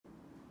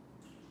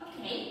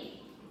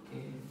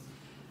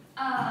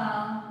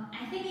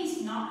I think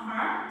it's not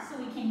hard, so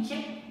we can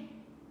check.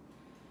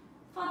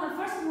 For the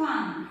first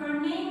one, her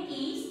name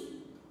is.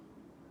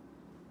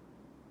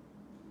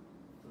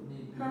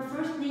 Her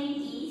first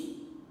name is.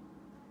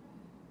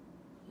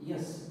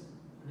 Yes,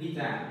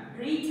 Rita.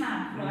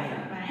 Rita,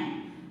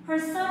 right? Her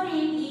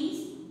surname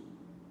is.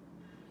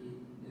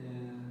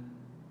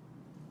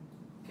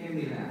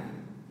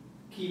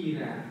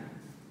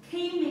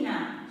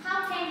 Kimina.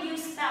 How can you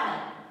spell it?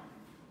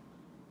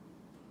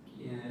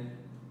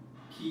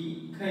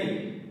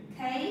 K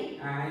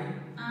I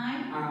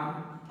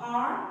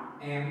R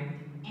M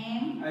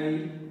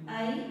A.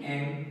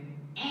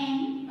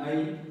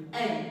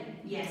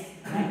 Yes,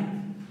 correct.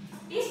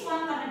 This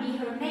one gonna be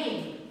her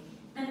name.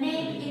 The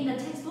name in the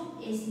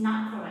textbook is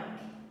not correct.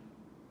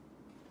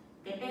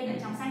 Cái tên ở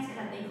trong sách sẽ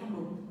là tên không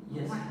đúng.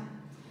 Yes.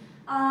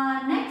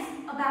 Next,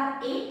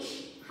 about age.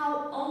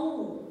 How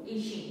old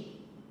is she?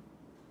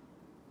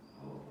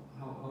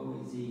 How old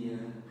is he?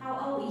 How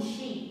old is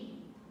she?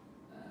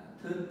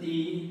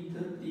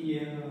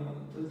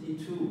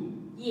 32.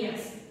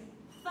 Yes,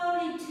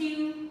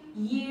 32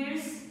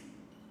 years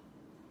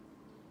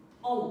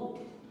old.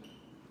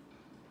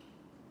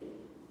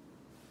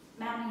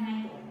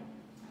 32 tuổi.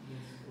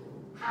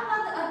 How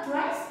about the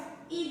address?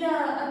 Either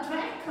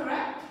address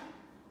correct?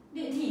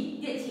 Địa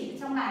chỉ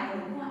trong này có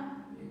đúng không ạ?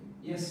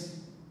 Yes.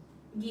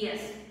 Yes.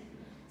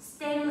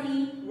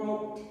 Stanley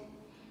Road.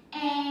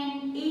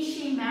 And is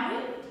she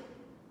married?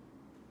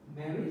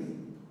 Married?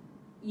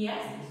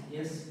 Yes.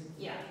 Yes.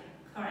 Yeah,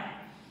 correct.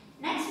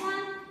 Next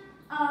one.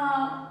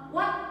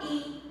 What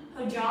is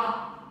her job?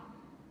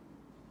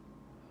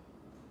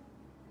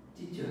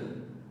 Teacher.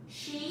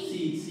 She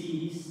is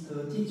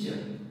a teacher.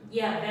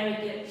 Yeah, very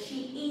good. She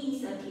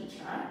is a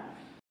teacher.